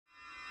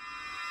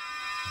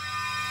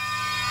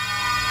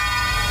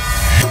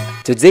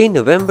Today,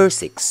 November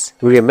 6,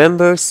 we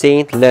remember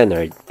Saint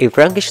Leonard, a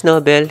Frankish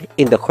noble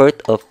in the court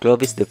of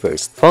Clovis I,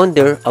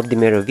 founder of the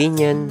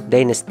Merovingian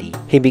dynasty.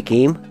 He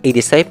became a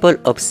disciple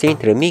of Saint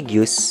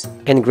Remigius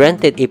and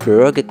granted a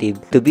prerogative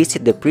to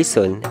visit the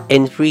prison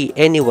and free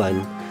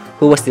anyone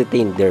who was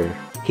detained there.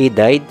 He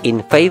died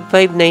in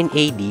 559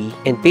 AD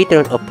and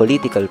patron of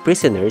political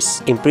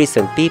prisoners,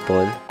 imprisoned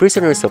people,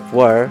 prisoners of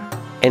war,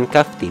 and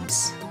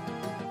captives.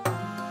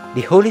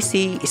 The Holy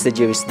See is the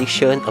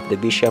jurisdiction of the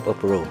Bishop of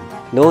Rome,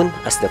 known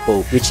as the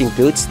Pope, which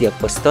includes the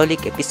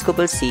apostolic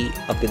episcopal see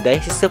of the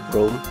Diocese of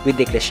Rome with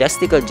the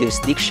ecclesiastical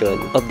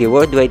jurisdiction of the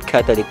worldwide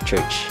Catholic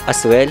Church,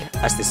 as well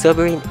as the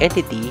sovereign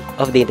entity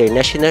of the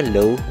international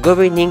law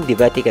governing the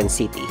Vatican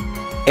City.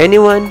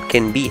 Anyone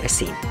can be a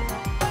saint.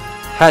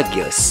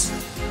 Hagios.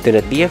 Do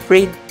not be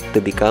afraid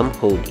to become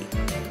holy.